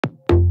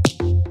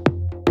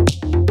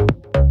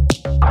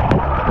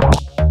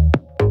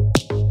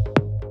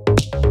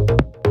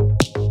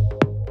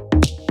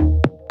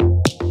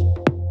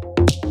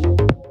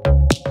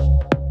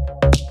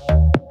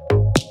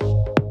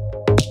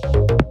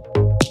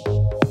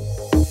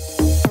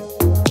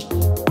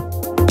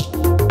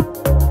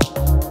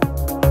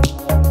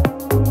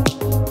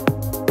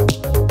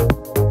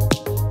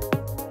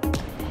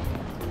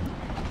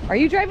Are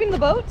you driving the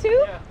boat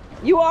too? Yeah.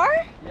 You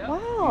are? Yeah.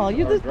 Wow,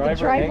 you're the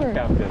driver.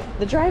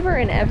 The driver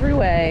in every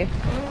way.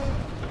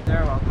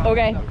 There, I'll come.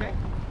 Okay. Okay.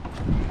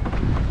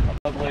 I'll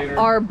come later.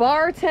 Our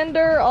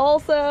bartender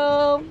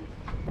also.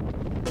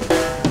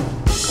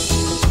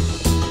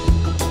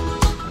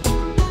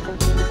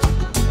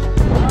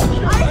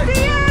 I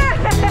see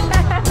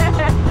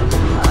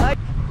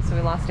it! So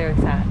we lost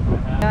Eric's hat.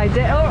 I did.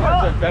 You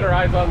have Oh, better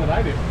eyes on than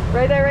I do.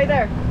 right there, right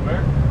there.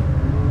 Where?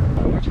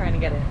 We're trying to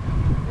get it.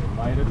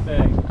 Might have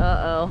said.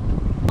 Uh-oh.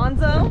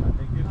 Monzo? I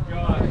think it's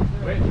gone.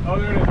 Wait, oh,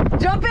 there it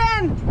is. Jump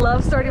in!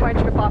 Love starting my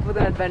trip off with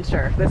an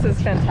adventure. This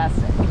is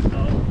fantastic.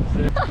 Oh,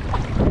 sick.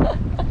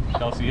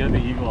 Chelsea, you had the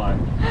eagle eye.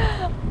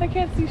 I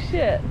can't see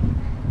shit.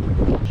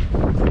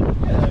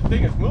 Yeah, that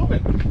thing is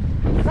moving.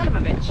 Son of a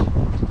bitch.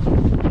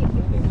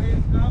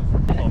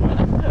 Oh, man.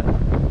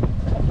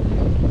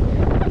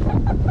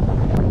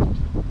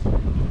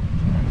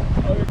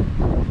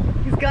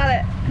 He's got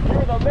it.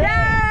 You're the man.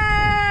 Yeah!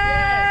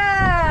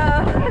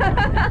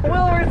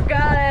 Wilmer's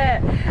got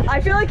it. I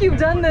feel like you've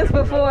done this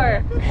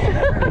before.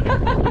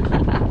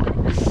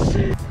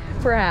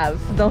 Perhaps.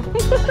 Don't.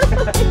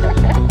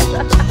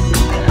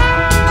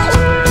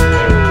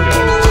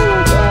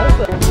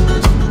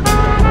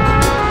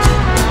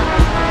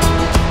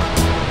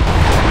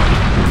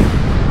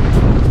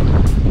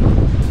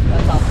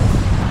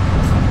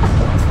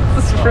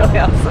 Really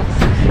awesome.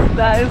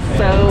 That is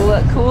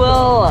so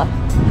cool.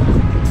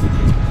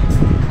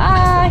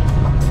 Hi.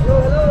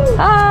 Hello.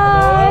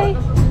 Hi.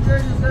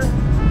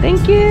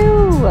 Thank you.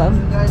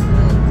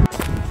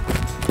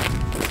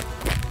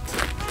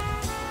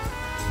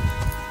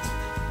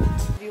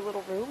 Give you a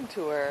little room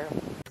tour.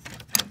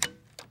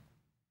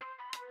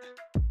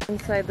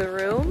 Inside the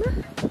room,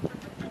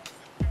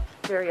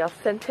 very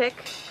authentic.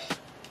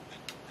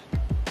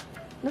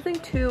 Nothing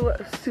too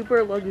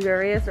super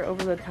luxurious or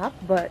over the top,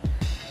 but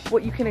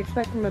what you can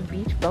expect from a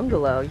beach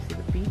bungalow. You see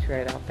the beach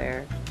right out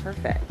there.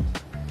 Perfect.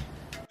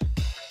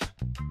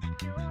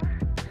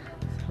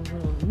 A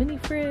little mini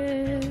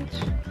fridge.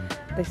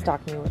 They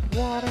stock me with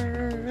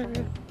water.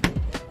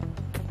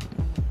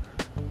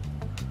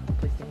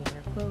 Place to hang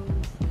your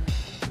clothes.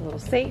 A little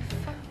safe.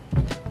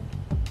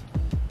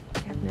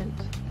 Cabinet.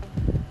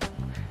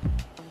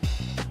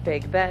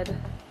 Big bed.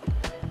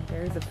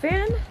 There's a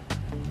fan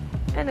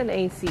and an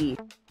AC.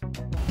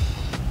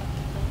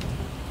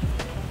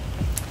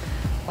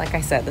 Like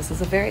I said, this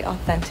is a very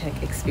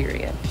authentic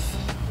experience.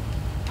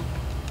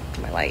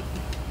 My light.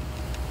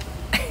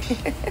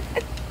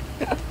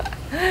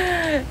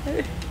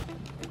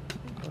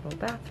 Little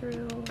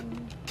bathroom.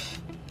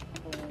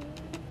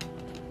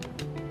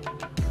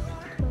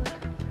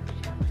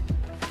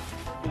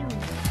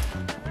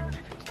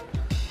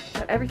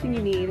 Got everything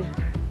you need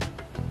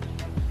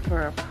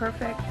for a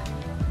perfect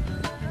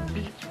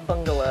beach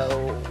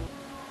bungalow.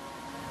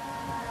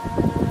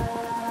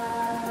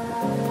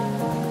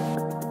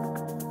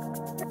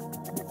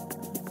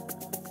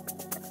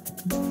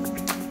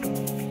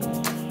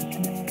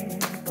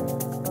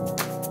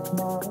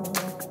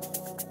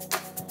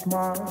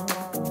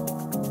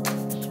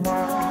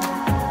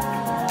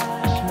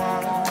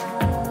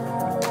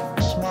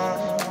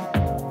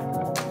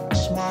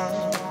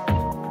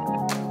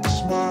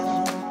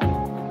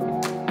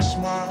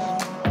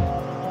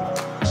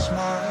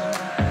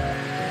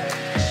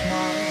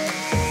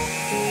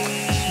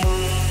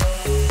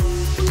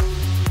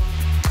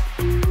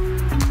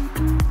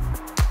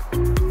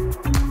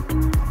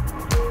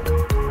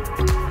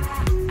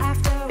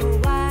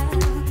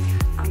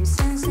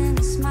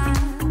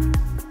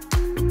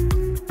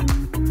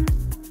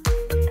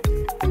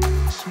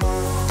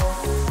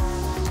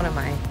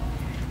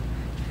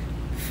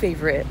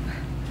 Favorite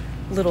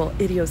little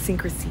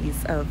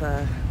idiosyncrasies of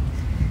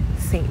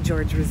St.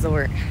 George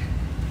Resort.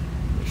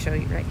 Let me show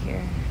you right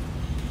here.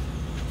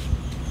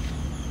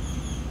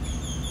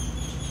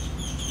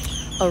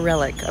 A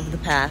relic of the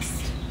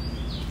past.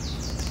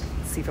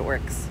 Let's see if it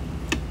works.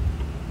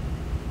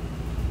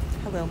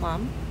 Hello,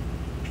 Mom.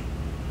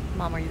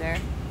 Mom, are you there?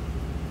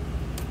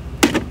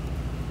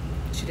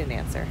 She didn't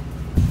answer.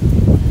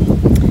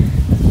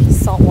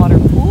 Saltwater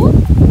pool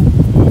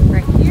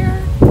right here.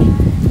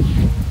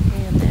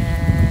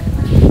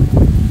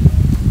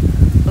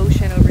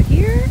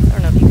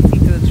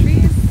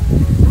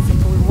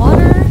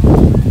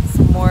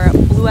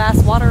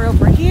 Water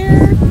over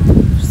here,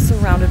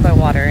 surrounded by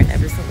water in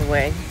every single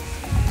way.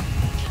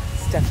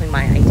 It's definitely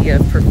my idea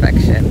of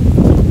perfection.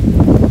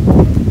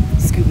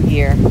 Scuba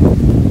gear.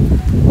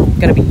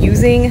 Gonna be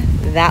using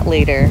that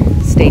later.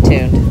 Stay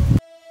tuned.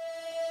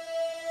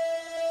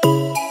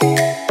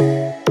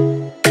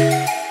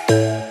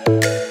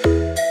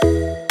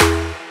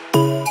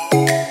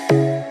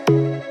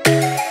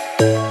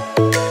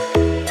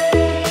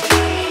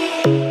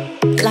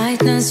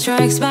 Lightning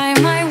strikes by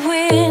my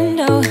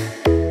window.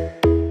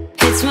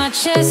 It's my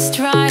chest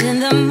right in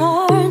the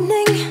morning.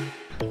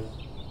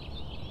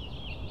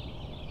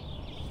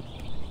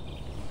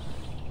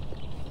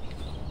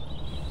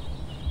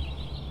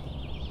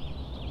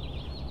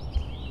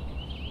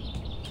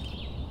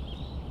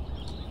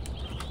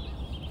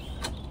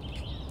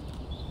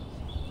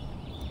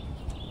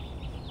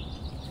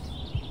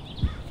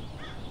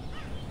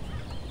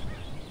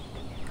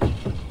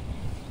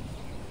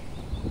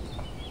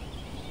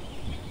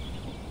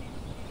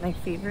 My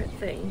favorite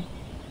thing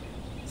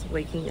is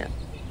waking up.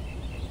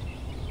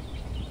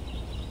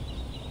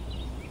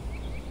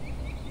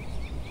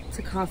 It's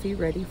a coffee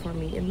ready for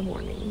me in the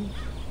morning.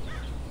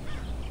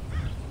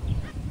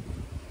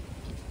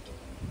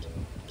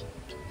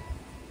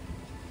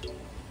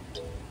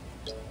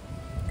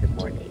 Good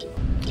morning.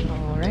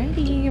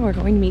 Alrighty, we're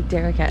going to meet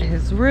Derek at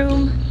his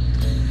room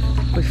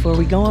before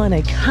we go on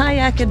a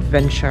kayak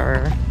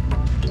adventure.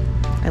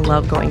 I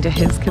love going to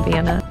his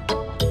cabana.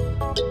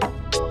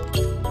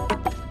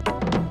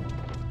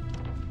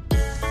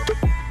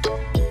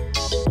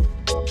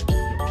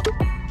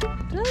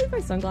 Did I leave my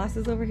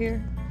sunglasses over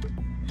here?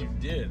 You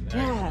did,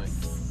 actually.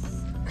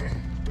 Yes.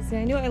 See,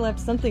 I knew I left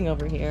something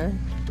over here.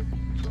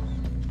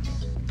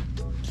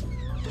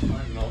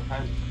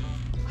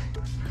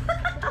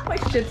 My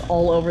shit's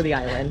all over the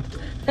island.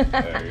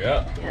 There you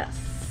go. Yes.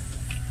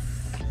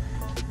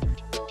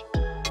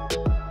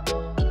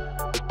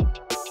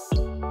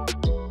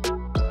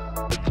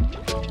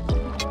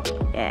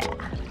 Yeah.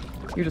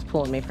 You're just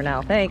pulling me for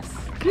now. Thanks.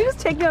 Can you just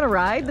take me on a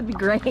ride? That'd be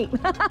great. Be a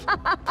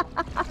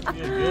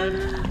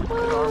good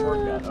arm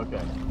workout.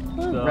 Okay.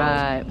 So,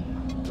 Right.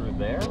 through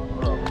there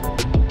or over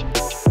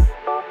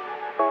there?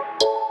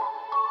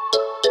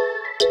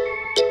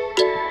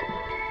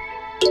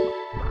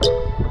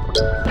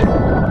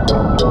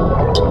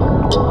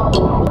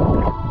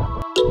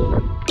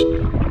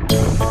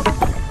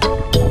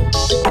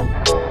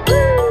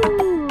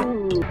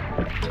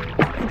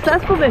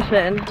 Successful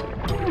mission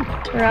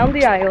around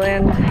the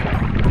island.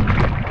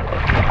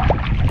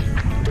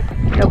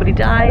 Nobody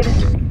died.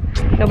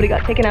 Nobody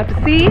got taken out to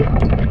sea.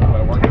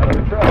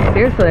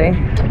 Seriously.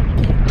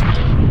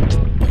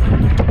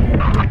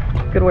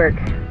 Good work.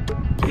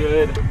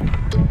 Good.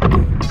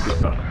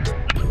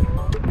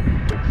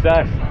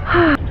 Success.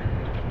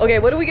 Okay,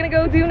 what are we gonna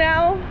go do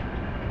now?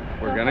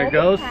 We're gonna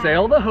go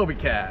sail the Hobie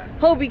Cat.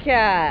 Hobie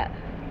Cat.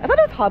 I thought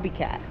it was Hobby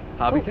Cat.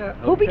 Hobby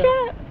Cat? Hobie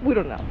Cat? We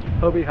don't know.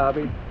 Hobie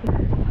Hobby.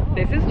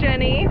 This is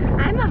Jenny.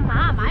 I'm a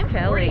mom. I'm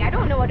Kelly. 40. I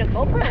don't know what a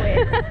GoPro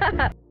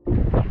is.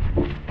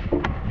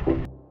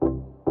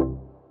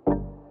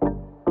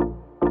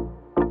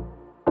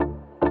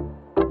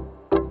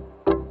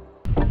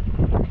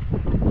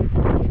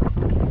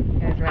 You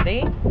guys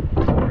ready?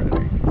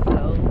 Ready.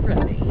 So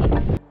ready.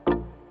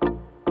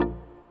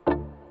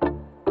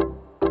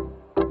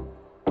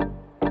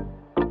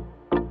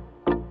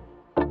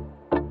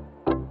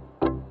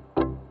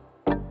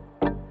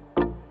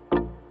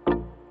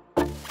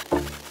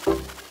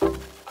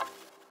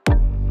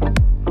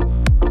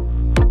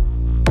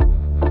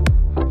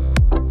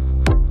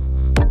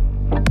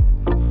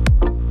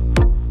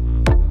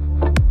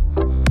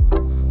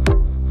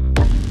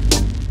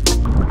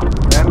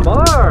 And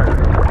bar.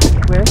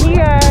 We're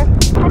here.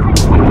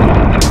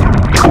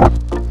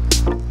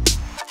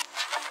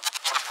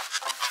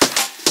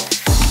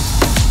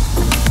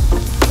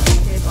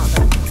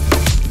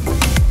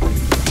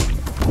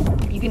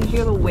 You can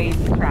hear the waves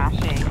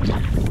crashing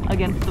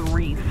against the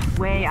reef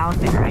way out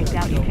there. I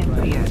doubt you can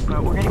see it,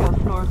 but we're gonna go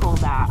snorkel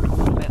that a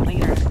little bit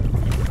later.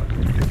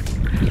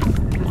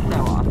 This is so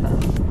awesome.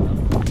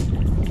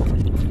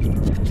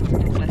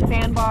 A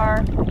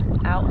sandbar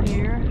out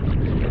here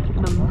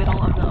in the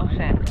middle of the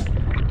ocean.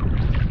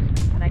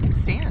 And I can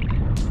stand.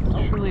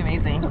 It's truly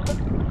amazing.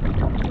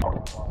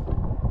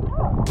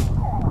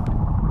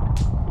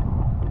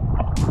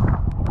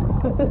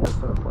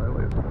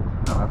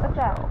 What's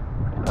that?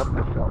 That's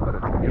the shell, but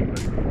it's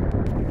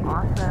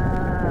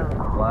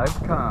Awesome. live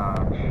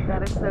conch.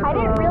 That is so cool. I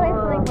didn't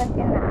realize something was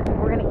in that.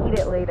 We're gonna eat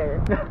it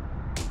later.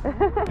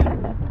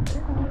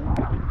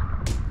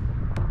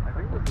 I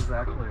think this is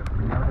actually a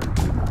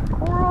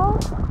Coral.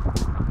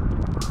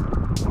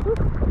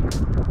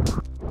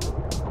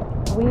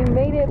 We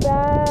made it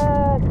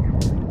back.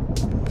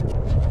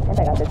 And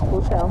I got this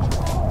cool shell.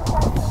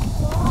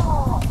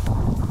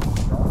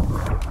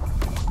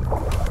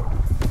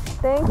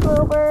 Thanks,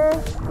 Wilbur.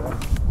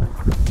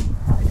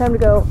 Time to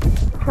go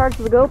charge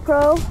the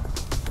GoPro.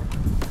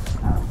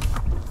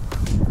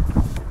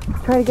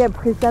 Try to get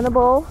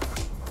presentable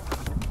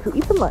to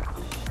eat some lunch.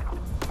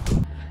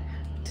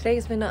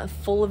 Today's been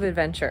full of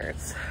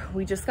adventures.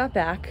 We just got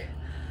back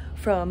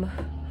from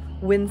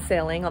wind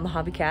sailing on the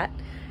Hobby Cat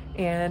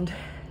and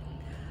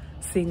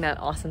seeing that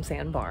awesome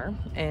sandbar.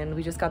 And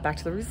we just got back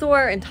to the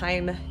resort in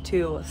time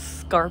to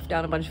scarf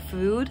down a bunch of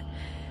food,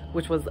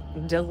 which was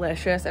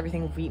delicious.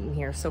 Everything we've eaten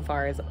here so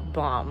far is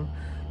bomb.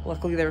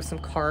 Luckily there was some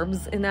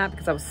carbs in that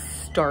because I was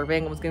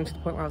starving. I was getting to the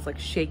point where I was like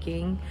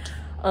shaking.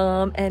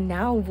 And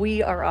now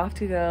we are off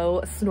to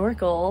go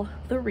snorkel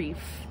the reef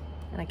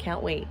and I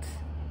can't wait.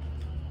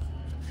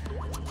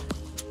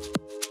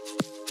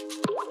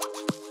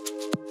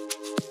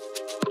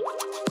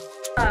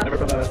 Never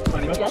put that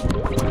money up. Yes.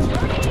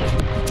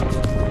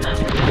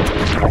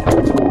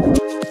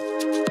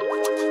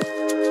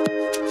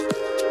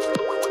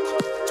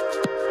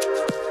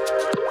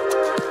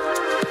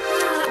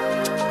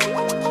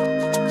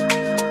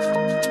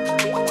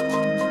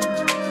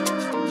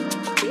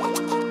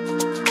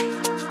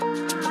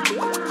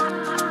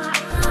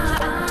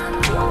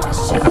 I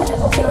should've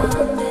done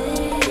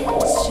better.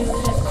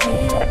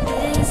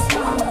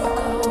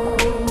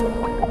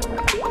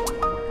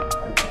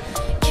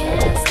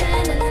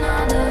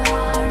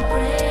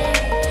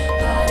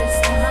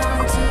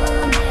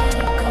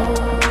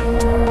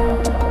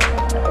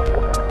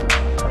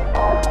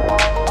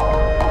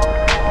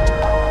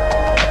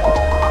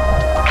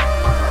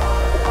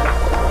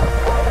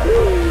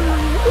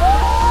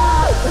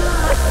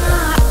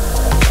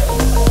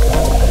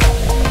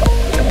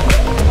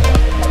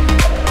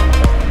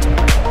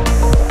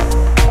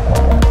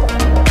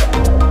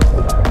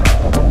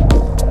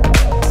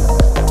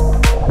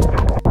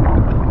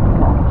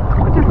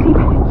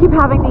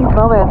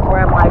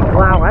 where I'm like,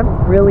 wow,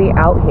 I'm really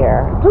out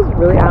here. I'm just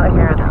really out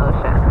here in the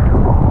ocean.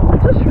 I'm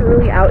just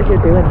really out here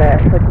doing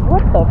this. Like,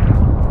 what the?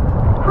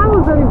 How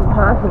is that even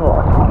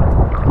possible?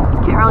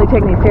 Can't really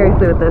take me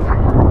seriously with this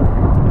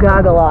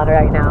goggle on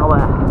right now,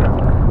 but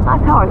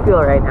that's how I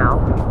feel right now.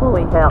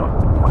 Holy hell.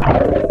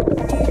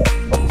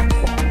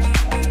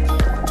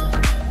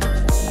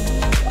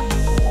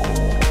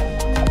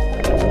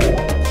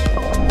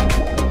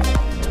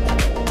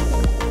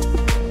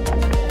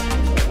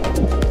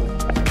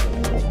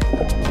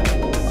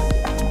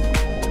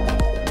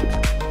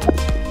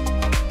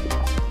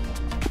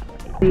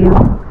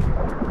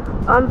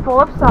 I'm full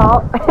of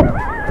salt and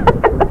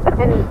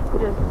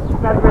just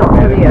spread real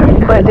to the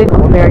ocean. But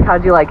Merrick,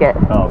 how'd you like it?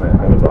 Oh man,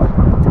 that was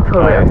awesome.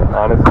 Totally.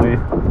 Honestly,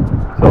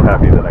 so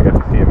happy that I got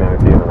to see a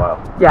manatee in a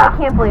while. Yeah, I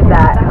can't believe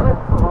that. That was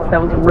cool.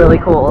 that was really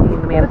cool.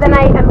 But then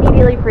I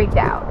immediately freaked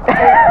out.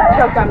 I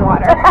choked on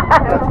water.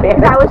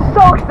 I was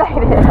so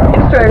excited.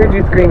 I'm sure I heard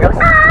you scream,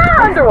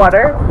 ah,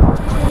 underwater.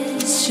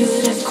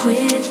 Should have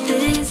quit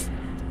this.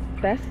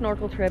 Best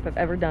snorkel trip I've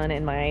ever done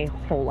in my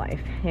whole life,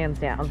 hands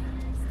down.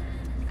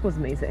 It was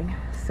amazing,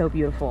 so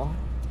beautiful.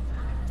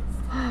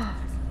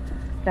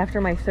 After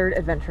my third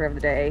adventure of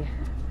the day,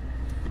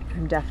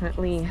 I'm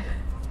definitely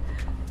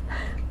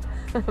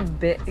a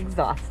bit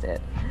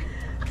exhausted.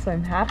 So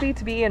I'm happy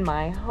to be in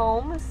my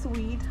home,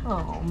 sweet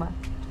home.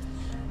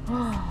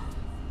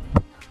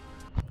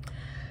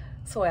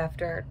 So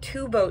after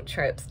 2 boat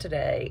trips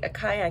today, a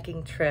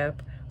kayaking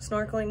trip,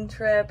 snorkeling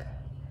trip,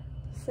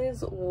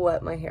 this is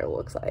what my hair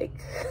looks like.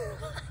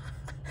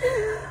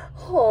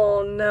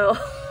 Oh no,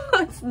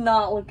 it's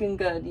not looking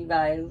good, you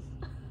guys.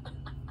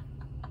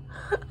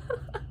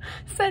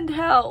 Send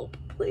help,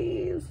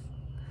 please.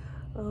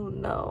 Oh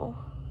no.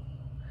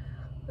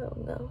 Oh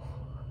no.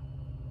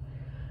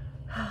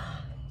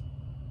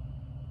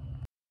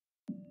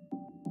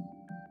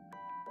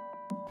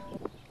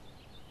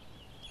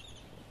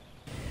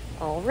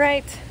 All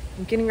right,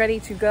 I'm getting ready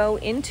to go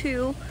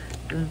into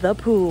the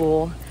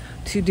pool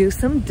to do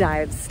some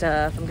dive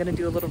stuff. I'm gonna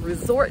do a little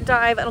resort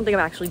dive. I don't think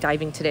I'm actually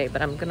diving today,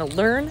 but I'm gonna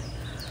learn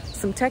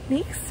some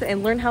techniques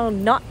and learn how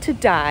not to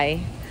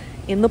die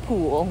in the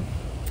pool.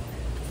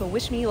 So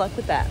wish me luck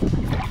with that.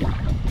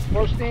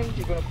 First thing,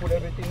 you're gonna put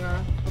everything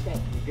on. Okay.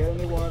 You get in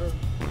the water,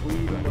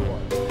 breathe in the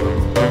water.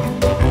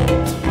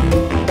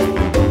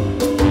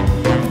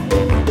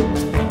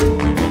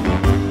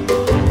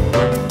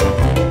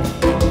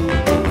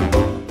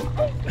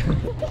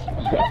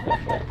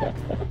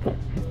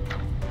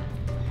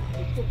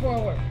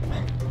 Forward.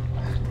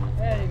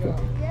 There you go.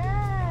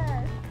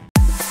 Yes.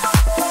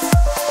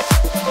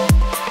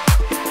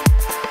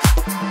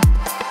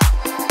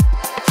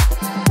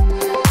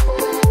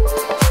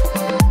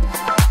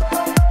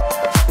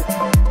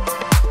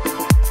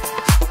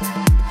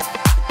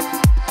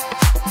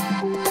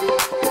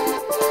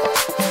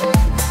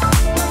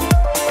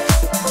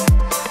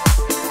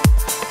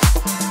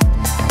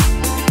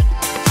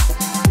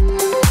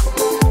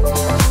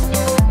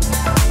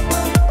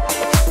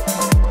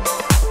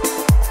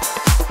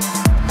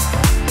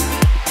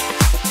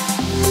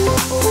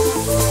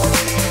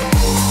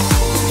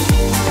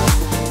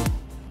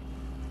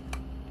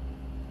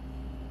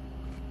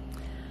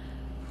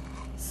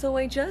 So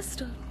I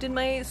just did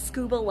my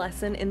scuba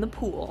lesson in the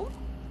pool,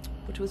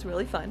 which was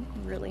really fun.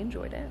 Really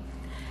enjoyed it.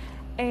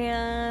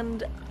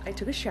 And I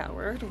took a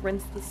shower to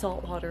rinse the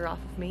salt water off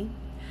of me.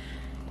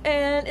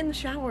 And in the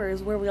shower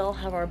is where we all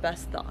have our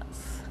best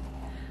thoughts.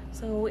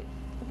 So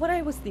what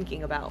I was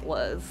thinking about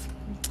was,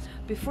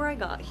 before I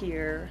got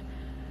here,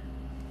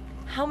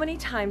 how many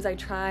times I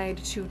tried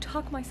to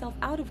talk myself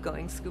out of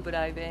going scuba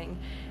diving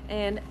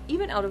and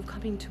even out of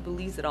coming to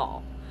Belize at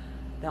all.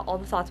 Now all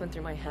the thoughts went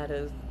through my head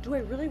is, do I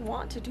really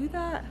want to do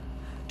that?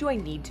 Do I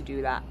need to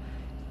do that?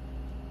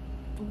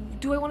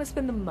 Do I want to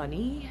spend the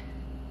money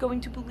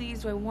going to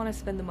Belize? Do I want to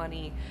spend the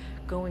money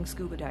going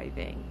scuba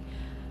diving?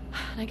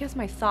 And I guess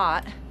my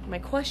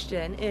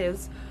question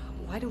is,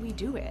 why do we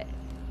do it?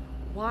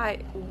 Why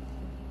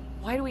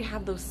do we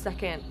have those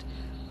second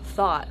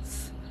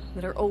thoughts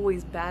that are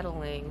always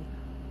battling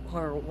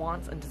our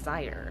wants and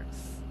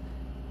desires?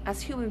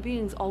 As human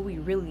beings, all we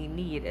really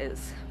need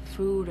is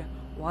food,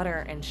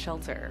 water, and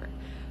shelter.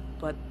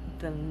 But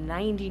the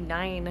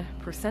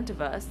 99%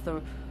 of us,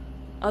 the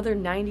other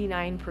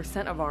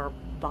 99% of our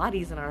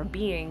bodies and our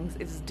beings,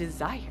 is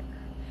desire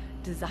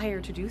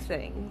to do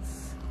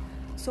things.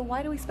 So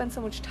why do we spend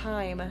so much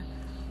time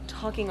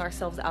talking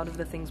ourselves out of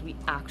the things we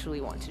actually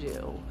want to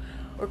do,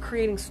 or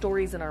creating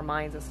stories in our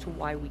minds as to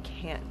why we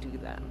can't do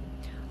them?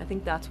 I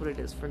think that's what it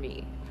is for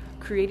me,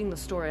 creating the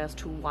story as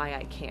to why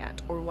I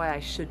can't or why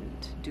I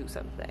shouldn't do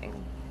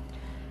something.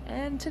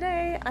 And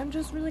today, I'm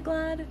just really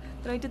glad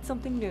that I did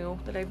something new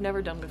that I've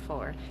never done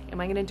before. Am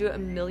I gonna do it a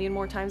million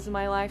more times in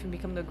my life and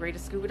become the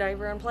greatest scuba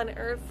diver on planet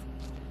Earth?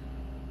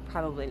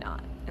 Probably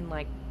not. And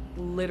like,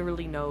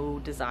 literally no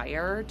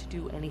desire to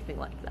do anything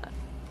like that.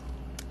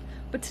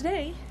 But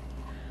today,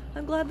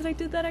 I'm glad that I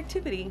did that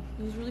activity.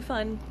 It was really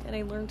fun, and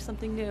I learned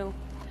something new.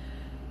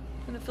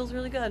 And it feels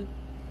really good.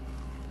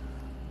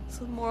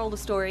 So the moral of the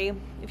story,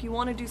 if you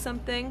want to do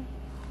something,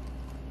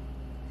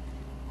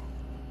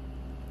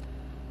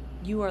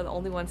 you are the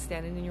only one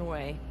standing in your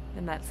way.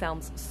 And that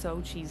sounds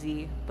so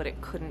cheesy, but it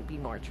couldn't be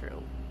more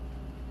true.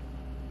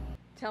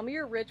 Tell me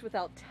you're rich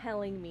without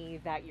telling me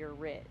that you're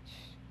rich.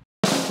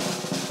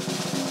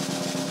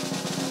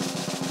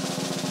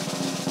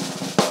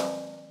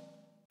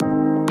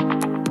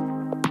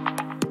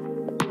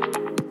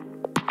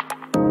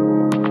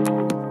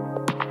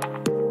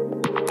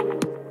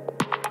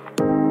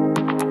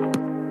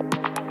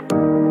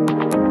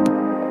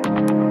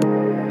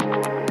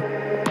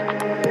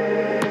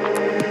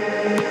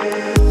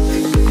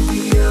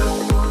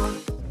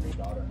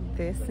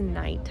 This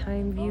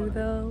nighttime view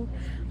though,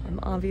 I'm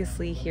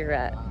obviously here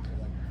at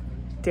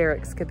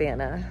Derek's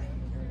cabana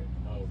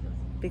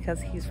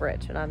because he's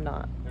rich and I'm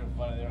not,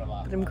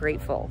 but I'm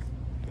grateful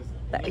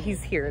that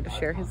he's here to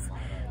share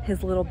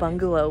his little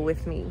bungalow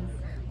with me.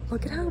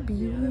 Look at how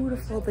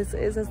beautiful this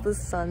is as the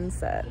sun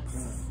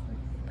sets.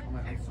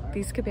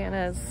 These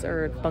cabanas,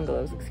 or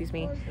bungalows, excuse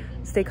me,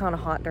 stay kind of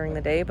hot during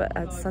the day, but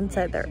at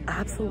sunset they're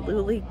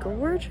absolutely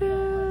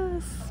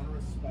gorgeous.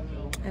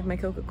 I have my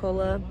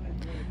Coca-Cola.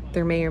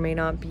 There may or may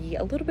not be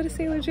a little bit of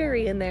Sailor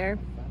Jerry in there,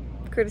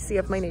 courtesy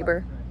of my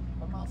neighbor,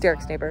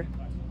 Derek's neighbor.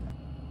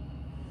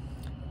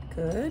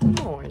 Good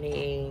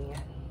morning.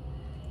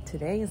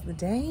 Today is the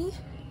day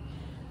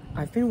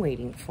I've been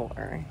waiting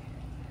for.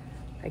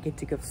 I get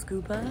to go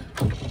scuba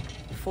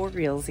for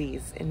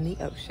realsies in the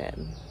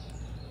ocean.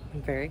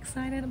 I'm very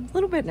excited. I'm a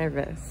little bit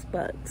nervous,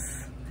 but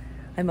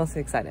I'm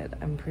mostly excited.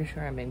 I'm pretty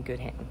sure I'm in good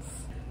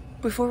hands.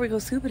 Before we go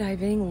scuba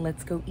diving,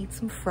 let's go eat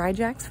some Fry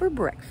Jacks for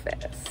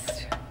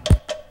breakfast.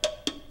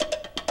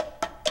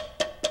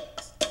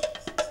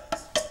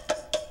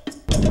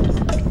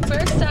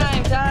 First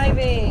time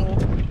diving.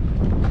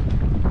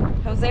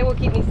 Jose will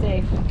keep me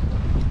safe.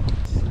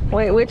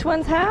 Wait, which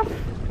one's half?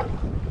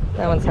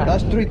 That one's half.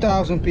 That's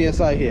 3,000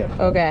 PSI here.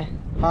 Okay.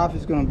 Half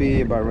is gonna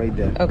be about right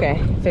there.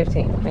 Okay,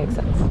 15. Makes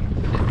sense.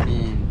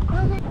 15.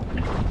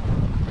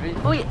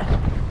 Oh yeah.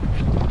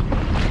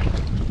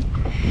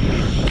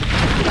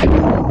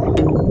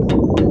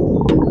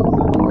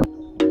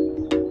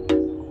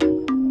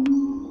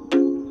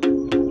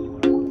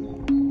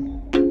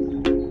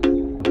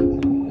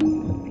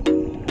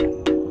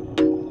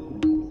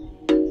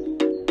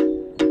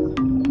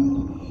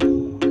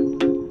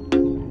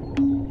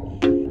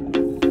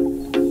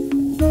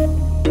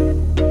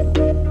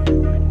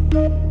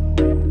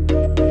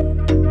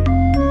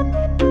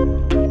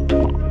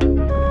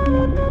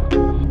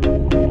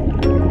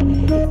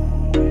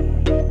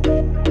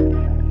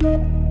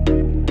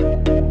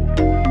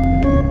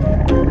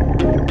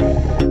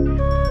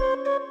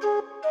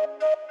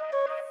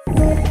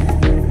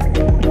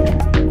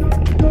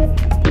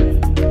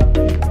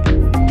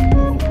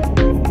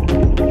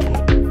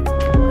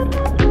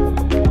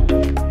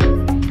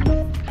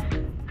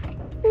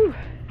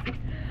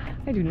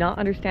 I do not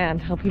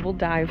understand how people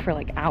dive for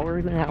like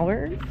hours and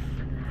hours.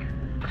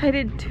 I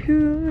did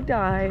 2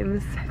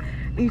 dives.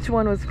 Each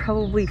one was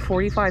probably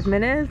 45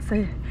 minutes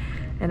and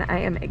I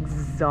am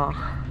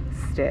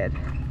exhausted.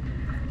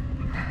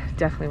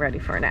 Definitely ready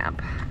for a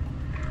nap.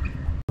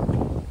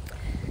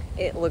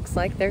 It looks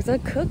like there's a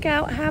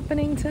cookout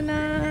happening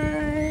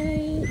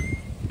tonight.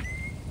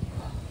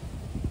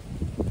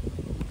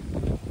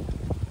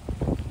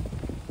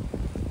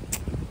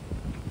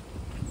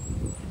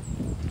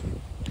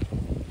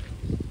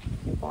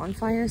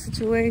 Bonfire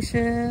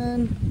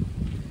situation.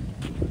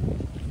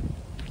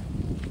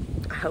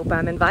 I hope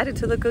I'm invited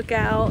to the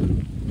cookout.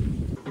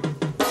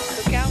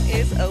 Cookout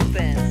is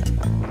open.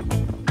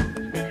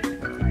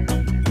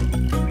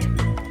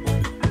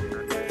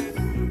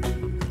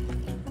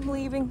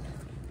 I'm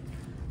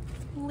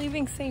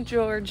leaving St.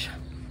 George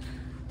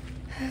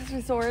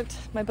Resort.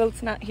 My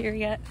boat's not here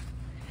yet,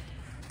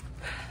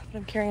 but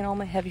I'm carrying all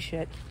my heavy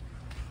shit.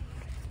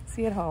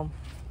 See you at home.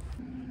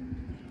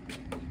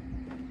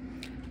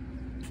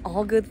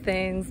 All good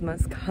things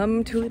must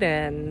come to an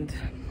end.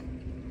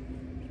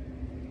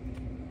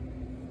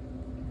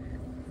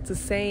 It's a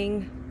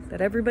saying that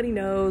everybody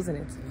knows, and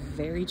it's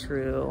very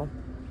true.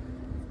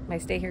 My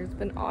stay here has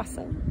been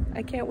awesome.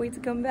 I can't wait to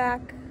come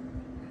back.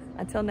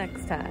 Until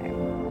next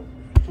time.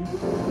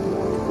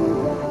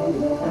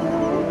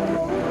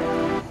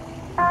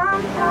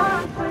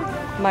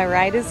 My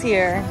ride is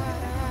here.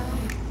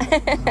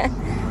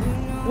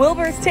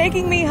 Wilbur's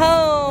taking me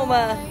home.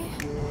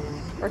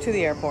 Or to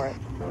the airport.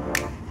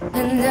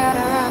 And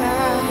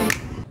I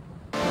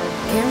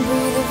can't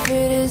breathe if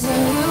it isn't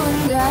you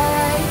and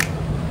I